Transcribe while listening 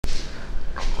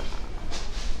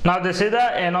Now this is the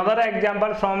another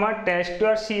example from a test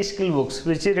or C skill books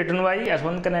which is written by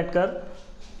S1 connector.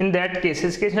 In that case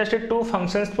इसके just two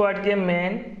functions provide किए,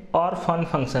 main और fun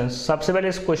functions. सबसे पहले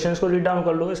इस question को read down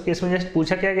कर लो। इस case में जस्ट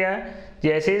पूछा क्या गया है,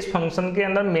 जैसे इस फंक्शन के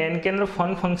अंदर मेन के अंदर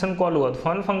फन फंक्शन कॉल हुआ, तो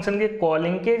फन फंक्शन के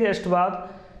कॉलिंग के जस्ट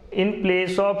बाद इन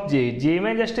प्लेस ऑफ जे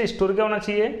में जस्ट स्टोर क्या होना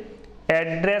चाहिए,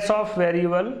 address of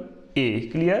variable A.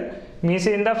 Clear means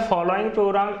in the following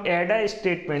programme add a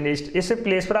statement, इस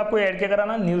प्लेस पर आपको ऐड क्या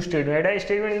कराना, new statement, add a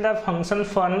statement in the function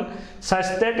fun such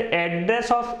that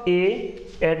address of A,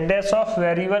 address of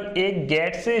variable A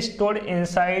gets stored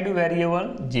inside variable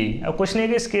जे। अब कुछ नहीं है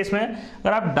कि इस केस में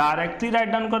अगर आप डायरेक्टली राइट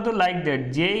डाउन कर दो like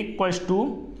that, J equals to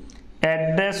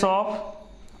address of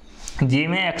जे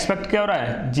में एक्सपेक्ट क्या हो रहा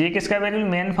है, जे किसका वेरिएबल,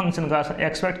 मेन फंक्शन का,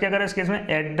 एक्सपेक्ट क्या करें इस केस में,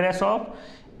 एड्रेस ऑफ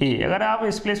ए। अगर आप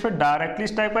इस प्लेस पर डायरेक्टली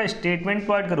इस टाइप का स्टेटमेंट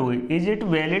प्रोवाइड करोगे, इज इट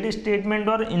वैलिड स्टेटमेंट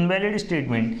और इनवैलिड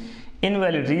स्टेटमेंट,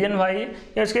 इनवैलिड। रीजन भाई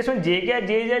या इस केस में जे क्या,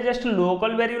 जे is just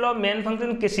local variable of main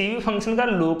function, किसी भी फंक्शन का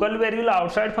local variable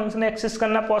outside function access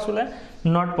करना पॉसिबल है,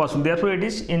 not possible, therefore it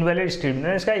is invalid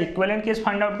statement. इसका इक्विवेलेंट केस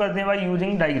फाइंड आउट करते हैं बाय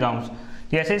यूजिंग डायग्राम्स।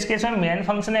 जैसे इस केस में मेन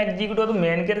फंक्शन एग्जीक्यूट हो तो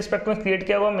मेन के रिस्पेक्ट में क्रिएट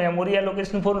किया हुआ memory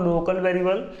allocation for local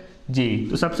variable जे।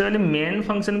 तो सबसे पहले मेन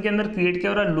फंक्शन के अंदर क्रिएट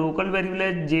किया हो रहा है लोकल वेरिएबल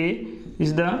है जे,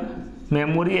 is the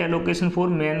memory allocation for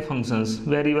main functions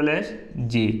variable as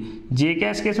जे। जे क्या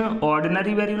इस केस में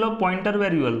ऑर्डिनरी वेरिएबल और pointer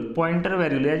variable, pointer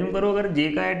variable assume करो अगर जे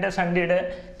का एड्रेस 100 है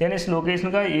देन इस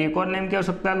लोकेशन का एक और नेम क्या हो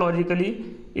सकता है logically,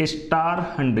 star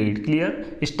 100। Clear,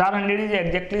 star 100 is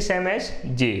exactly same as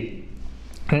J.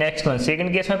 Next one,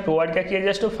 second case में प्रोवाइड क्या किया,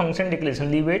 just function declaration,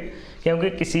 leave it, क्योंकि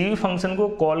किसी भी फंक्शन को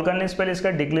कॉल करने से पहले इसका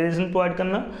डिक्लेरेशन प्रोवाइड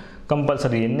करना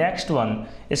कंपलसरी है। नेक्स्ट वन,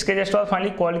 इसके जस्ट बाद फाइनली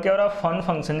कॉल क्या हो रहा है, फन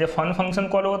फंक्शन। जब फन फंक्शन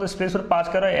कॉल होगा तो इस प्लेस पर पास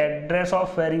कर रहा है address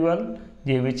of variable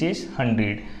J which is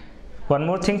 100। One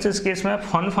more things, इस केस में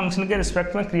फन फंक्शन के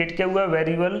रिस्पेक्ट में क्रिएट किया हुआ है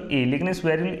वेरिएबल ए, लेकिन इस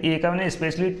वेरिएबल ए का मैंने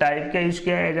स्पेशली टाइप क्या यूज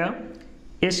किया है,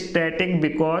 स्टैटिक,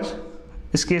 बिकॉज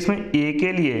इस केस में ए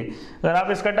के लिए अगर आप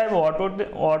इसका type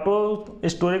auto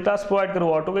storage class provide करो,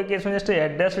 ऑटो के केस में जस्ट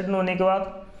एड्रेस रिटर्न होने के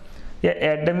बाद या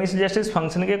एड्रेस जस्ट इस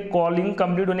फंक्शन के कॉलिंग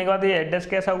कंप्लीट होने के बाद ये एड्रेस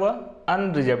कैसा हुआ,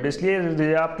 अनरिजर्व्ड,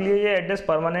 इसलिए आपके लिए ये एड्रेस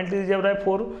परमानेंटली रिजर्व है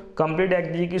फॉर कंप्लीट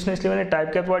एग्जीक्यूशन, इसलिए मैंने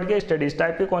टाइप क्या प्रोवाइड किया, स्टडीज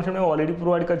टाइप के कॉन्सेप्ट में ऑलरेडी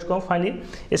प्रोवाइड कर चुका हूँ। फाइनली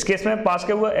इस केस में पास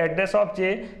किया हुआ एड्रेस ऑफ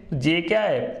जे, जे क्या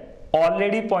है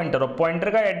ऑलरेडी पॉइंटर, और पॉइंटर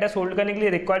का एड्रेस होल्ड करने के लिए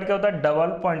रिक्वायर्ड क्या होता है,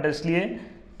 डबल पॉइंटर, इसलिए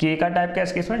के का टाइप क्या है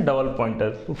इस केस में, डबल पॉइंटर।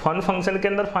 तो फन फंक्शन के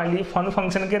अंदर फाइनली फन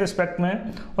फंक्शन के रिस्पेक्ट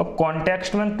में और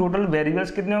कॉन्टेक्स्ट में टोटल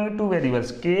वेरिएबल्स कितने होंगे, 2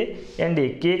 वेरिएबल्स के एंड ए।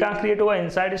 के कहाँ क्रिएट होगा,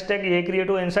 इनसाइड स्टैक, ए क्रिएट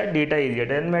होगा inside data area,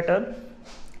 doesn't matter.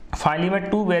 Finally मैं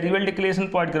 2 वेरिएबल डिक्लेरेशन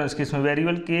प्रोवाइड करूँ इस केस में,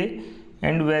 वेरिएबल के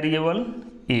and variable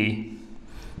A,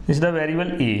 is the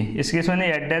variable ए। इस केस में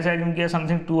मैंने एड्रेस एज्यूम किया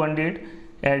समथिंग 200,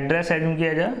 एड्रेस एज्यूम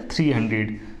किया जा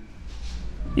 300,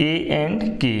 ए एंड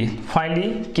के। फाइनली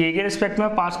के रिस्पेक्ट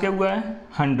में पास किया हुआ है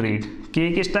 100। के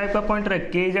किस टाइप का पॉइंटर है,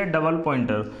 के is a double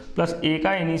pointer, plus ए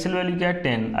का इनिशियल वैल्यू क्या है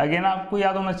 10। अगेन आपको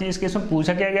याद होना चाहिए इस केस में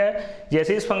पूछा क्या गया है,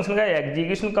 जैसे इस फंक्शन का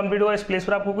एग्जीक्यूशन कंप्लीट हुआ इस प्लेस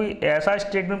पर आपको कोई ऐसा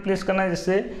स्टेटमेंट प्लेस करना है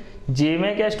जिससे जे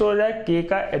में क्या स्टोर हो जाए, के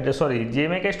का एड्रेस, सॉरी जे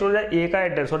में क्या स्टोर हो जाए, ए का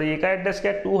एड्रेस, और ए का एड्रेस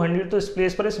क्या है 200, तो इस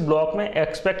प्लेस पर इस ब्लॉक में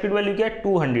एक्सपेक्टेड वैल्यू क्या है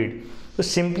 200। तो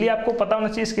सिंपली आपको पता होना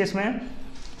चाहिए इस केस में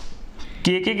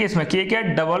के केस में के क्या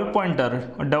है डबल पॉइंटर,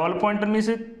 और डबल पॉइंटर में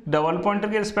से डबल पॉइंटर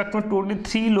के रिस्पेक्ट में टोटली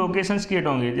 3 लोकेशंस क्रिएट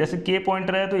होंगे। जैसे के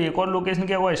पॉइंटर है तो एक और लोकेशन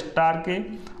क्या हुआ स्टार के,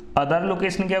 अदर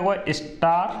लोकेशन क्या हुआ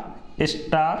स्टार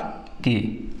स्टार के।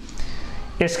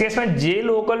 इस केस में जे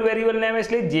लोकल वेरिएबल नेम है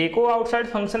इसलिए जे को आउटसाइड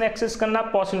फंक्शन एक्सेस करना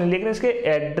पॉसिबल नहीं, लेकिन इसके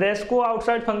एड्रेस को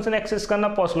आउटसाइड फंक्शन एक्सेस करना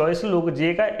पॉसिबल है। इसलिए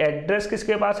जे का एड्रेस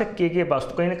किसके पास है, के पास,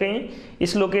 तो कहीं ना कहीं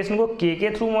इस लोकेशन को के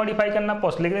थ्रू मॉडिफाई करना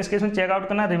पॉसिबल, लेकिन इस केस में चेकआउट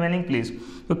करना रिमेनिंग प्लेस।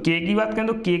 तो के की बात करें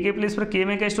तो के प्लेस पर के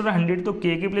में क्या स्टोर है 100, तो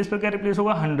के प्लेस पर क्या रिप्लेस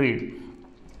होगा 100।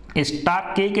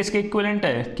 स्टार के किसके इक्विवेलेंट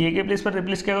है, के प्लेस पर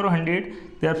रिप्लेस क्या करो 100,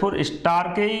 देयरफॉर स्टार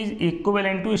के इज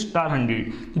इक्विवेलेंट टू स्टार 100।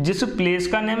 जिस प्लेस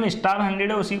का नेम स्टार 100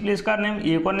 है उसी प्लेस का नेम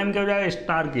एक और नेम क्या हो जाएगा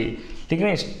स्टार के।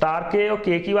 लेकिन स्टार के और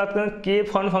के की बात करें, के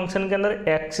फन फंक्शन के अंदर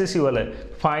एक्सेसिबल है।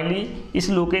 फाइनली इस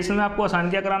लोकेशन में आपको आसान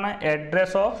क्या कराना है,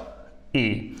 एड्रेस ऑफ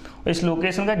ए, और इस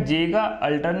लोकेशन का जे का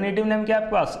अल्टरनेटिव नेम क्या है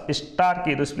आपके पास, स्टार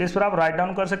के। तो इस प्लेस पर आप राइट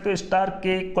डाउन कर सकते हो स्टार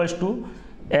के इक्वल्स टू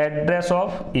एड्रेस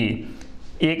ऑफ ए।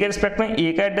 ए के रिस्पेक्ट में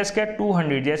ए का एड्रेस क्या है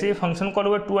 200, जैसे ये फंक्शन कॉल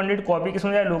हुआ 200 कॉपी किस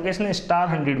में जाए, लोकेशन स्टार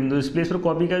 100 में, तो इस प्लेस पर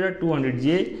कॉपी क्या जाए 200,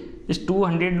 ये इस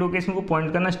 200 लोकेशन को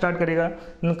पॉइंट करना स्टार्ट करेगा।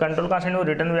 कंट्रोल का send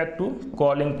return back to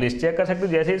calling place. Check कर सकते हो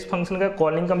जैसे इस फंक्शन का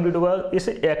कॉलिंग कंप्लीट होगा इस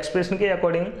एक्सप्रेशन के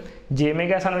अकॉर्डिंग जे में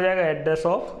क्या आसान हो जाएगा, एड्रेस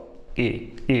ऑफ ए।